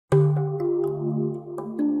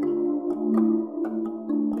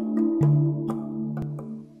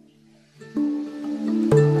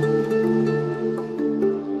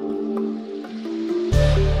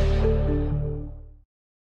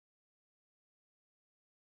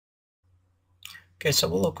Okay, so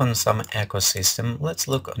we'll look on some ecosystem. Let's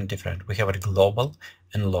look on different. We have a global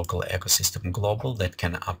and local ecosystem. Global that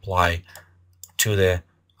can apply to the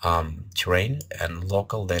terrain, and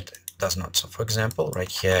local that does not. So for example,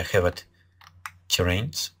 right here I have it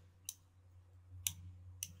terrains.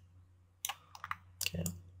 Okay.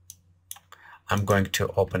 I'm going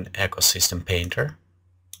to open Ecosystem Painter.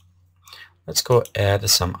 Let's go add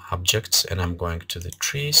some objects, and I'm going to the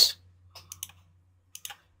trees.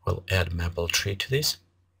 We'll add maple tree to this.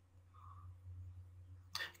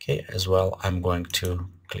 Okay, as well I'm going to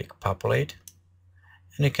click populate,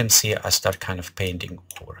 and you can see I start kind of painting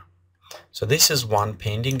over. So this is one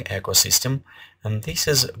painting ecosystem, and this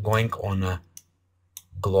is going on a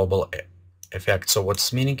global effect. So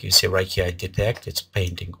what's meaning, you see right here I detect it's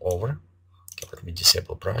painting over. Okay, let me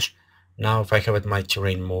disable brush. Now if I have it my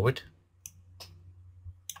terrain move it,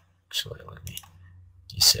 actually let me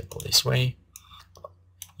disable this way.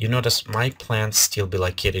 You notice my plants still be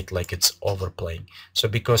located like it's overplaying. So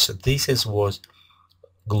because this is was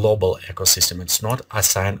global ecosystem, it's not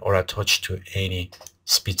assigned or attached to any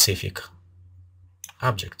specific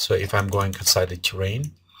object. So if I'm going inside the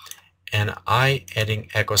terrain and I adding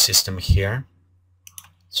ecosystem here,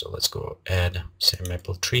 so let's go add say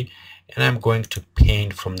maple tree, and I'm going to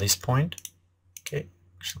paint from this point. Okay,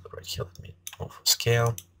 actually right here, let me move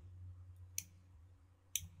scale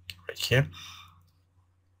right here.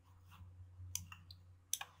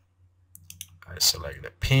 I select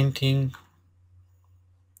the painting.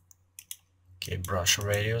 Okay, brush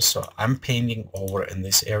radius. So I'm painting over in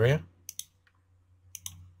this area.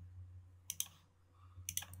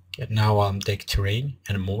 Okay, now I'm take terrain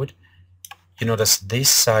and move it. You notice this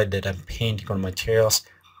side that I'm painting on materials,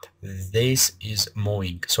 this is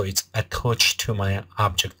moving, so it's attached to my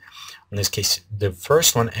object. In this case, the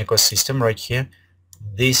first one, ecosystem right here,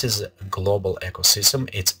 this is a global ecosystem.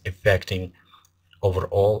 It's affecting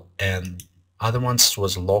overall, and other ones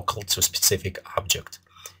was local to specific object.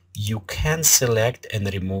 You can select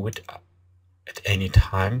and remove it at any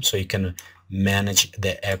time, so you can manage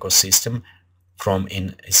the ecosystem from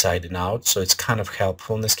inside and out. So it's kind of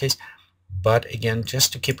helpful in this case. But again,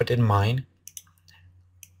 just to keep it in mind,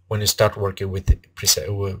 when you start working with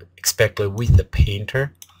especially with the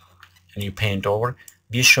painter and you paint over,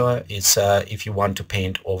 be sure it's if you want to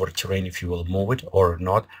paint over terrain, if you will move it or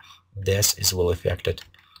not, this is will affect it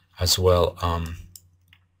as well on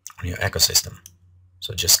your ecosystem.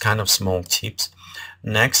 So just kind of small tips.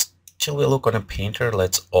 Next, till we look on a painter,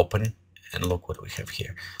 let's open and look what we have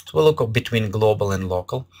here. So we'll look between global and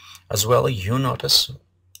local as well. You notice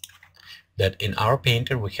that in our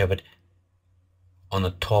painter we have it on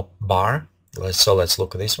the top bar. So let's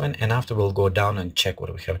look at this one, and after we'll go down and check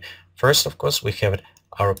what we have. First, of course, we have it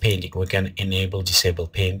our painting. We can enable disable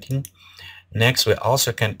painting. Next, we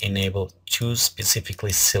also can enable to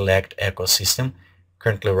specifically select ecosystem.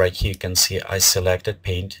 Currently right here you can see I selected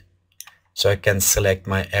paint, so I can select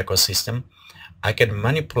my ecosystem. I can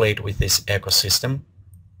manipulate with this ecosystem.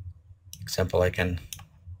 Example, I can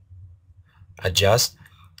adjust.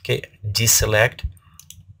 Okay, deselect.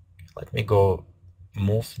 Let me go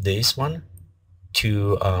move this one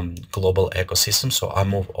to global ecosystem, so I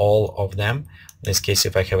move all of them. In this case,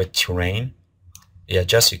 if I have a terrain, yeah,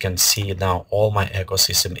 just you can see now all my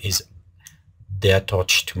ecosystem is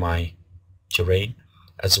attached to my terrain.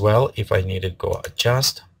 As well, if I need to go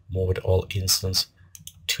adjust, move it all instance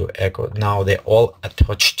to echo. Now they're all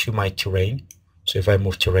attached to my terrain. So if I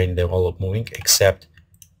move terrain, they're all moving except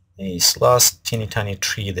this last teeny tiny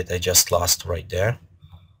tree that I just lost right there.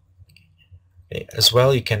 Okay. As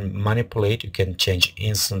well, you can manipulate, you can change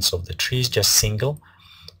instance of the trees, just single.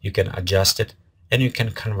 You can adjust it, and you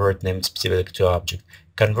can convert them specific to object.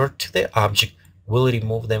 Convert to the object will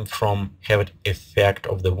remove them from having effect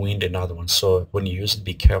of the wind and other ones. So when you use it,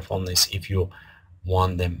 be careful on this if you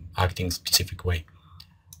want them acting specific way.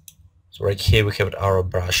 So right here we have our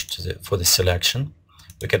brush for the selection.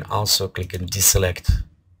 We can also click and deselect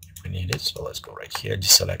if we need it. So let's go right here,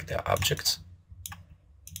 deselect the objects.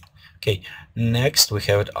 Okay, next we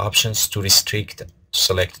have options to restrict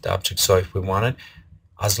selected objects. So if we want it,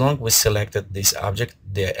 as long as we selected this object,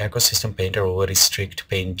 the ecosystem painter will restrict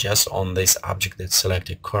paint just on this object that's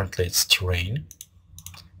selected. Currently it's terrain.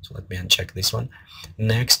 So let me uncheck this one.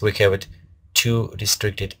 Next we have it to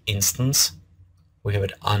restricted instance. We have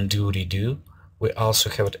it undo redo. We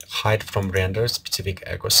also have it hide from render specific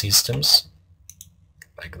ecosystems,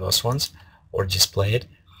 like those ones, or display it.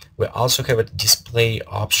 We also have it display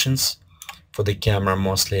options for the camera,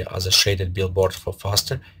 mostly as a shaded billboard for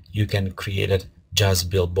faster. You can create it just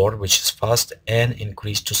billboard, which is fast, and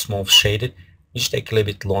increase to smooth shaded, which take a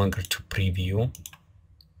little bit longer to preview.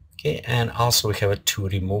 Okay, and also we have it to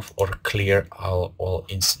remove or clear all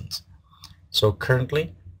instance. So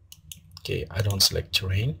currently, okay, I don't select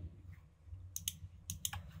terrain.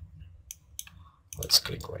 Let's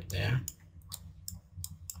click right there,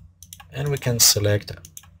 and we can select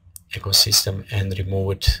ecosystem and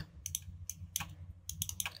remove it.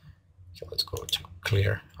 Okay, let's go to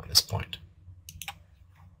clear on this point.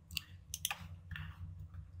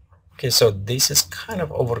 Okay, so this is kind of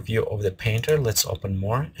overview of the painter. Let's open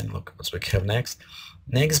more and look what we have next.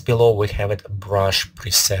 Next, below we have it brush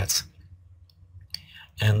presets,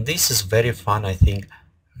 and this is very fun, I think,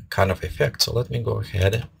 kind of effect. So let me go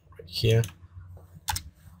ahead right here,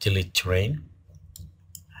 delete terrain,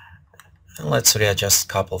 and let's readjust a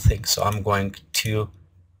couple things. So I'm going to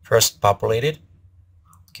first populate it.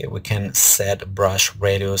 Okay, we can set brush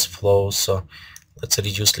radius, flow. So let's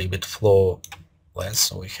reduce a little bit flow less,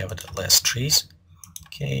 so we have it less trees.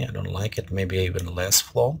 Okay, I don't like it, maybe even less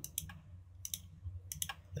flow.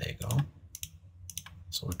 There you go.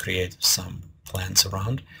 So we create some plants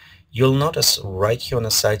around. You'll notice right here on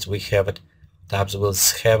the sides we have it, tabs will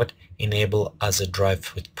have it enable as a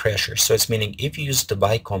drive with pressure. So it's meaning if you use the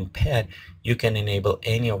bicom pad, you can enable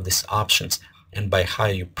any of these options, and by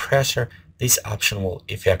higher you pressure, this option will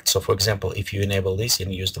affect. So for example, if you enable this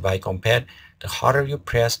and use the bicom pad, the harder you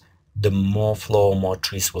press, the more flow, more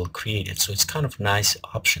trees will create it. So it's kind of nice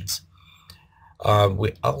options.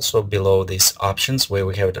 We also below these options where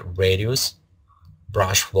we have the radius,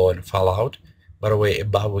 brush flow, and fallout. By the way,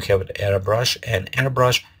 above we have an airbrush, and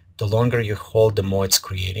airbrush, the longer you hold, the more it's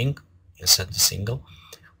creating. You set the single.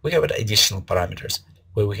 We have additional parameters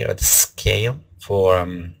where we have the scale for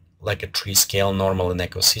like a tree scale normal in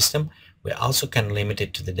ecosystem. We also can limit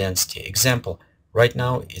it to the density. Example, right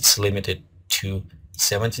now it's limited to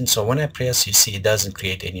 17. So when I press, you see it doesn't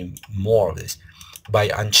create any more of this. By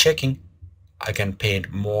unchecking, I can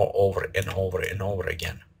paint more over and over and over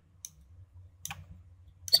again.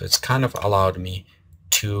 So it's kind of allowed me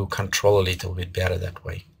to control a little bit better that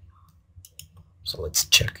way. So let's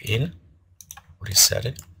check in, reset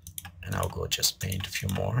it, and I'll go just paint a few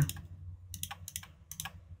more.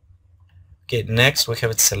 Okay, next we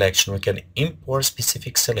have a selection. We can import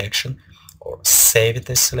specific selection, or save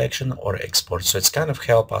this selection, or export. So it's kind of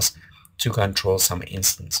help us to control some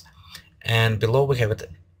instance. And below we have it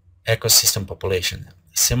ecosystem population.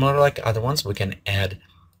 Similar like other ones, we can add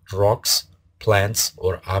rocks, plants,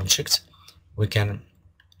 or objects. We can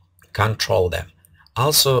control them.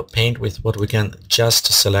 Also paint with what we can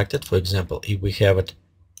just select it. For example, if we have it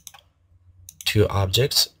two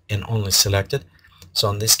objects and only select it, so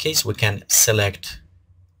in this case we can select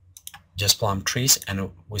just plum trees and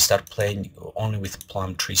we start playing only with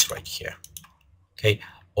plum trees right here. Okay,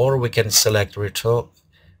 or we can select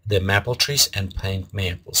the maple trees and paint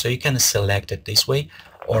maple. So you can select it this way,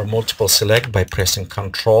 or multiple select by pressing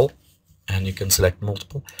Control, and you can select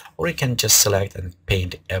multiple, or you can just select and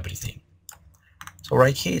paint everything. So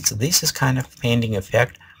right here, this is kind of painting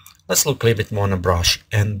effect. Let's look a little bit more on a brush,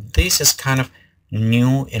 and this is kind of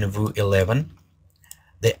new in Vue 11.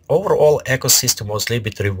 The overall ecosystem was a little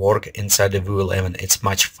bit reworked inside the Vue 11. It's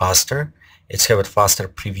much faster. It's have a faster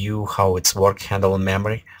preview, how it's work, handle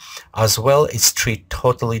memory. As well, it's treated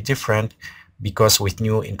totally different because with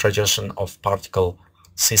new introduction of particle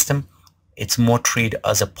system, it's more treated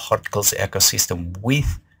as a particles ecosystem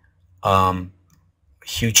with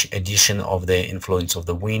huge addition of the influence of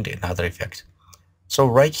the wind and other effects. So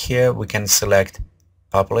right here we can select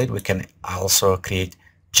populate. We can also create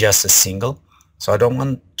just a single. So I don't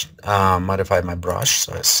want to modify my brush,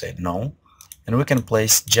 so I say no. And we can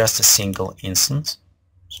place just a single instance.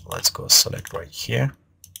 So let's go select right here.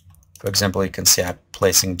 For example, you can see I'm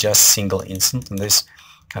placing just single instance, and this is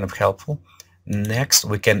kind of helpful. Next,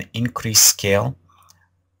 we can increase scale.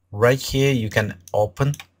 Right here, you can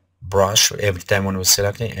open brush every time when we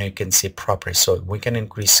select it, and you can see properties. So we can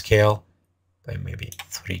increase scale by maybe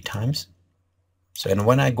 3 times. So, and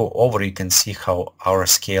when I go over, you can see how our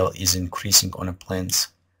scale is increasing on a plans.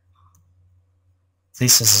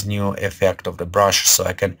 This is new effect of the brush, so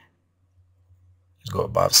I can go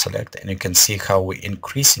above select, and you can see how we're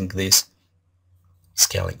increasing this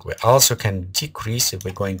scaling. We also can decrease if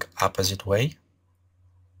we're going opposite way.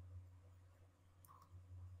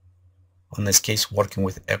 In this case, working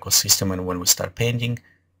with ecosystem, and when we start painting,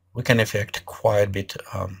 we can affect quite a bit,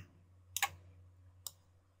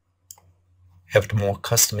 have more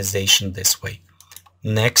customization this way.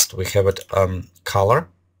 Next, we have it color.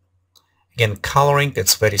 Again, coloring,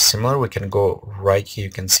 it's very similar. We can go right here.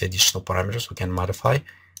 You can see additional parameters we can modify,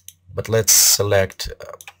 but let's select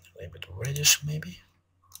a little bit reddish maybe.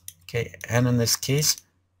 Okay, and in this case,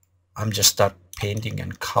 I'm just start painting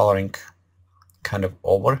and coloring kind of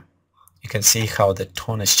over, you can see how the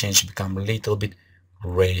tone has changed, become a little bit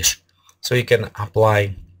reddish. So you can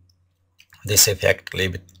apply this effect a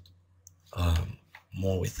little bit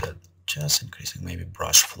more with just increasing maybe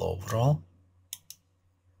brush flow overall.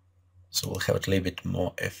 So we'll have a little bit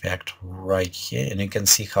more effect right here, and you can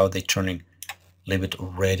see how they're turning a little bit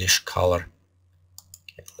reddish color.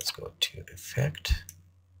 Okay, let's go to effect.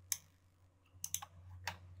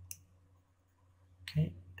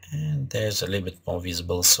 Okay, and there's a little bit more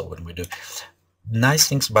visible. So when we do, nice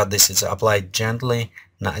things about this is applied gently,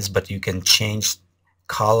 nice, but you can change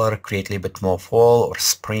color, create a little bit more fall or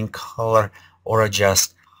spring color, or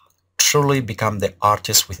adjust, truly become the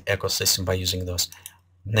artist with ecosystem by using those.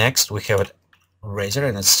 Next we have a razor,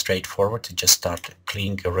 and it's straightforward to just start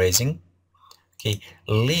clean erasing. Okay,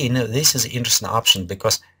 lean, this is an interesting option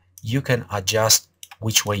because you can adjust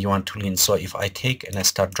which way you want to lean. So if I take and I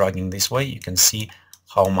start dragging this way, you can see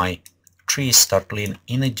how my trees start lean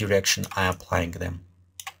in a direction I'm applying them.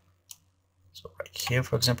 So right here,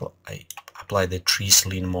 for example, I apply the trees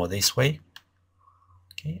lean more this way.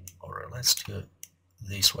 Okay, or let's do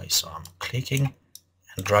this way. So I'm clicking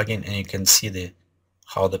and dragging, and you can see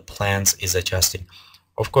how the plants is adjusting.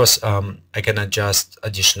 Of course, I can adjust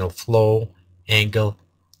additional flow, angle,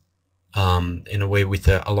 in a way with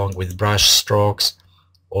along with brush strokes,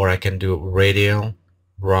 or I can do radial,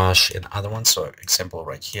 brush, and other ones. So example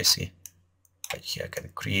right here, see, right here I can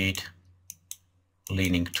create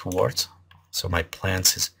leaning towards. So my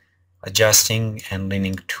plants is adjusting and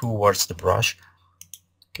leaning towards the brush.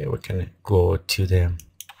 Okay, we can go to the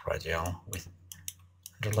radial with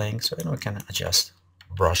underlaying, so then we can adjust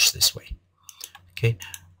brush this way. Okay,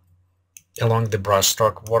 along the brush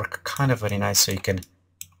stroke work kind of very nice, so you can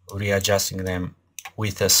readjusting them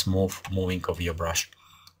with a smooth moving of your brush.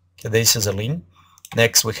 Okay, this is a lean.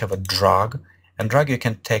 Next we have a drag, and drag, you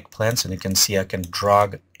can take plants, and you can see I can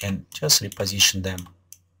drag and just reposition them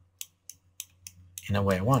in a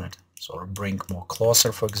way I want it. So bring more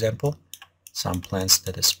closer, for example, some plants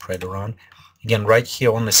that is spread around. Again, right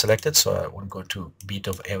here only selected, so I won't go to bit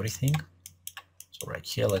of everything. So right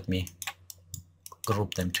here, let me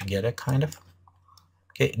group them together, kind of.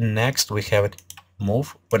 Okay, next we have it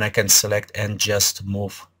move, when I can select and just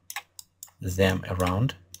move them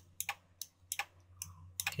around.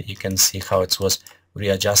 Okay, you can see how it was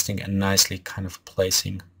readjusting and nicely kind of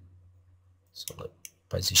placing. So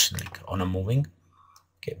positioning on a moving.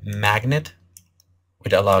 Okay, magnet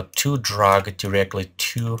would allow to drag directly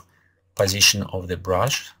to position of the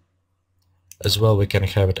brush. As well, we can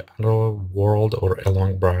have it under world or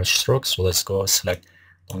along brush stroke. So let's go select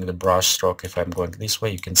along the brush stroke. If I'm going this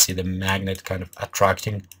way, you can see the magnet kind of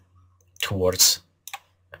attracting towards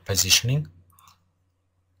positioning.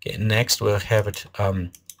 Okay, next we'll have it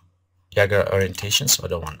Jagger Orientations. So I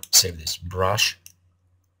don't want to save this brush.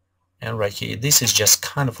 And right here, this is just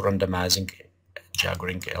kind of randomizing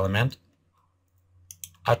jaggering element.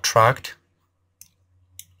 Attract,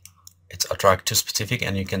 it's attract to specific,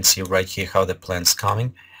 and you can see right here how the plant's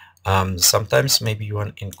coming. Sometimes maybe you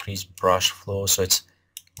want to increase brush flow so it's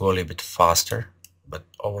go a little bit faster, but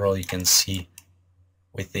overall you can see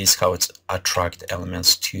with this how it's attract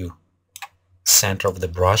elements to center of the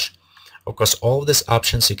brush. Of course, all of these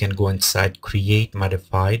options you can go inside create,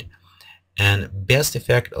 modified, and best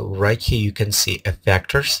effect right here you can see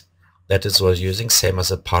effectors. That is what I was using, same as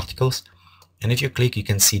the particles. And if you click, you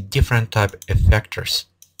can see different type effectors.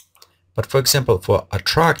 But for example, for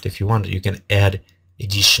attract, if you want, you can add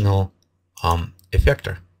additional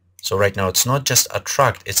effector. So right now it's not just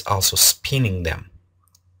attract, it's also spinning them.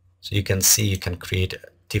 So you can see you can create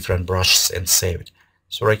different brushes and save it.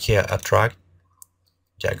 So right here, attract,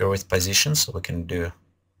 Jagger with position, so we can do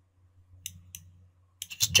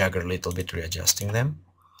just Jagger a little bit, readjusting them.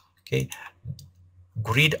 Okay,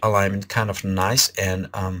 grid alignment, kind of nice, and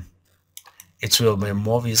it will be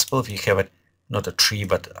more visible if you have it not a tree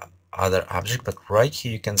but other object. But right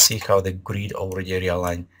here you can see how the grid already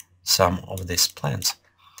realign some of these plants.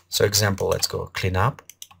 So example, let's go clean up.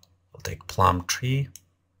 We'll take plum tree.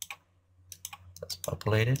 Let's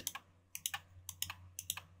populate it.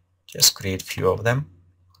 Just create few of them.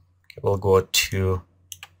 Okay, we'll go to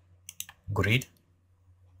grid,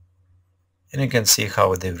 and you can see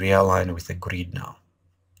how they realign with the grid now.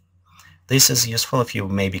 This is useful if you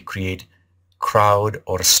maybe create crowd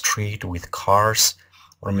or street with cars,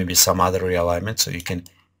 or maybe some other realignment, so you can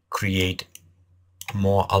create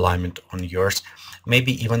more alignment on yours.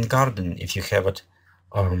 Maybe even garden, if you have it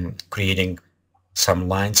creating some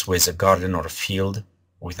lines with a garden or a field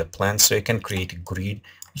with a plant, so you can create a grid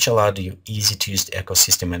which allowed you easy to use the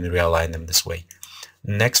ecosystem and realign them this way.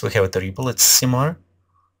 Next we have the ripple. It's similar,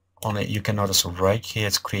 only you can notice right here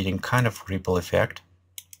it's creating kind of ripple effect.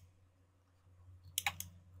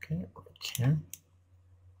 Okay, right here.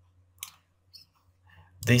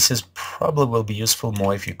 This is probably will be useful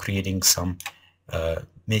more if you're creating some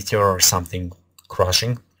meteor or something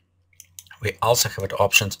crushing. We also have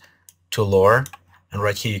options to lower, and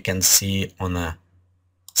right here you can see on the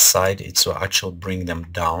side it's to actually bring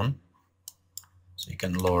them down, so you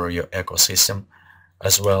can lower your ecosystem,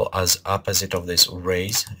 as well as opposite of this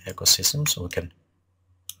raise ecosystem, so we can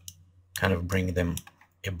kind of bring them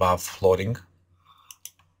above floating.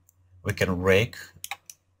 We can rake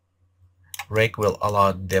will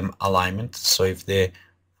allow them alignment, so if they,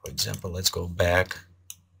 for example, let's go back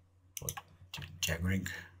to jaggering,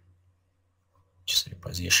 just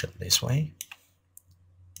reposition this way.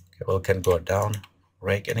 Okay, well, we can go down,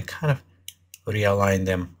 rake, and it kind of realign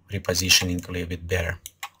them, repositioning a little bit better.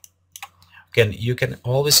 Again, you can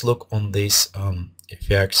always look on these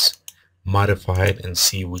effects, modify it, and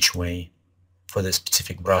see which way for the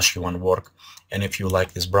specific brush you want to work. And if you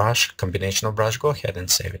like this brush, combination of brush, go ahead and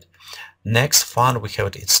save it. Next font we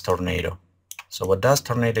have it's tornado. So what does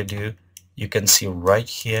tornado do? You can see right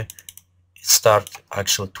here it starts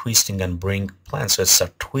actually twisting and bring plants. So it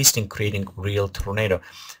starts twisting, creating real tornado.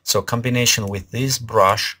 So combination with this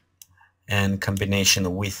brush and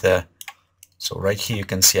combination with so right here you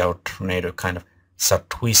can see our tornado kind of start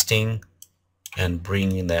twisting and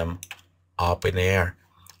bringing them up in the air.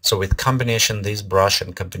 So with combination this brush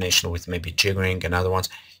and combination with maybe jiggering and other ones,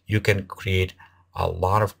 you can create a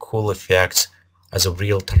lot of cool effects as a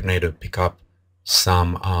real tornado. Pick up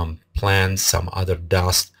some plants, some other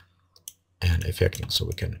dust, and affecting. So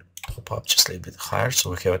we can pop up just a little bit higher so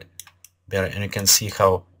we have it better, and you can see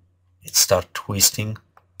how it starts twisting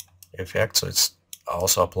effect. So it's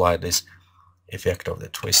also apply this effect of the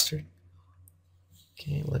twister.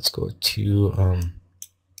 Okay, let's go to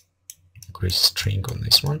increase string on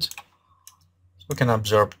this one. So we can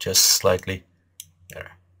observe just slightly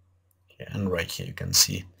there. Okay, and right here you can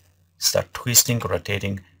see start twisting,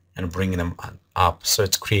 rotating, and bringing them up. So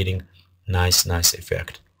it's creating nice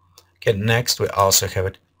effect. Okay, next we also have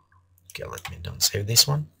it. Okay, let me don't save this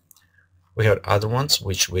one. We have other ones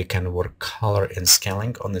which we can work color and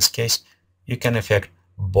scaling. On this case, you can affect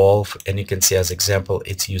both, and you can see as example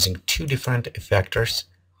it's using two different effectors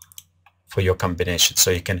for your combination.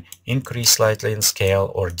 So you can increase slightly in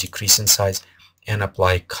scale or decrease in size and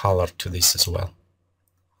apply color to this as well.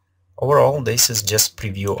 Overall, this is just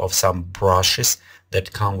preview of some brushes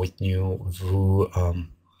that come with new Vue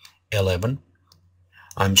 11.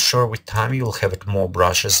 I'm sure with time you will have it more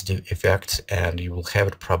brushes, the effects, and you will have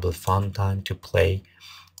it probably fun time to play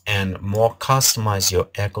and more customize your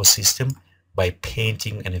ecosystem by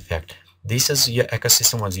painting an effect. This is your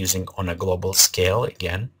ecosystem was using on a global scale.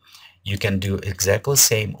 Again, you can do exactly the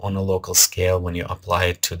same on a local scale when you apply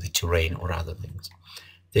it to the terrain or other things.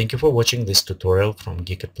 Thank you for watching this tutorial from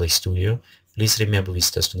Geekatplay Studio. Please remember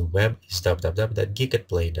visit us on the web is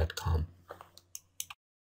www.geekatplay.com.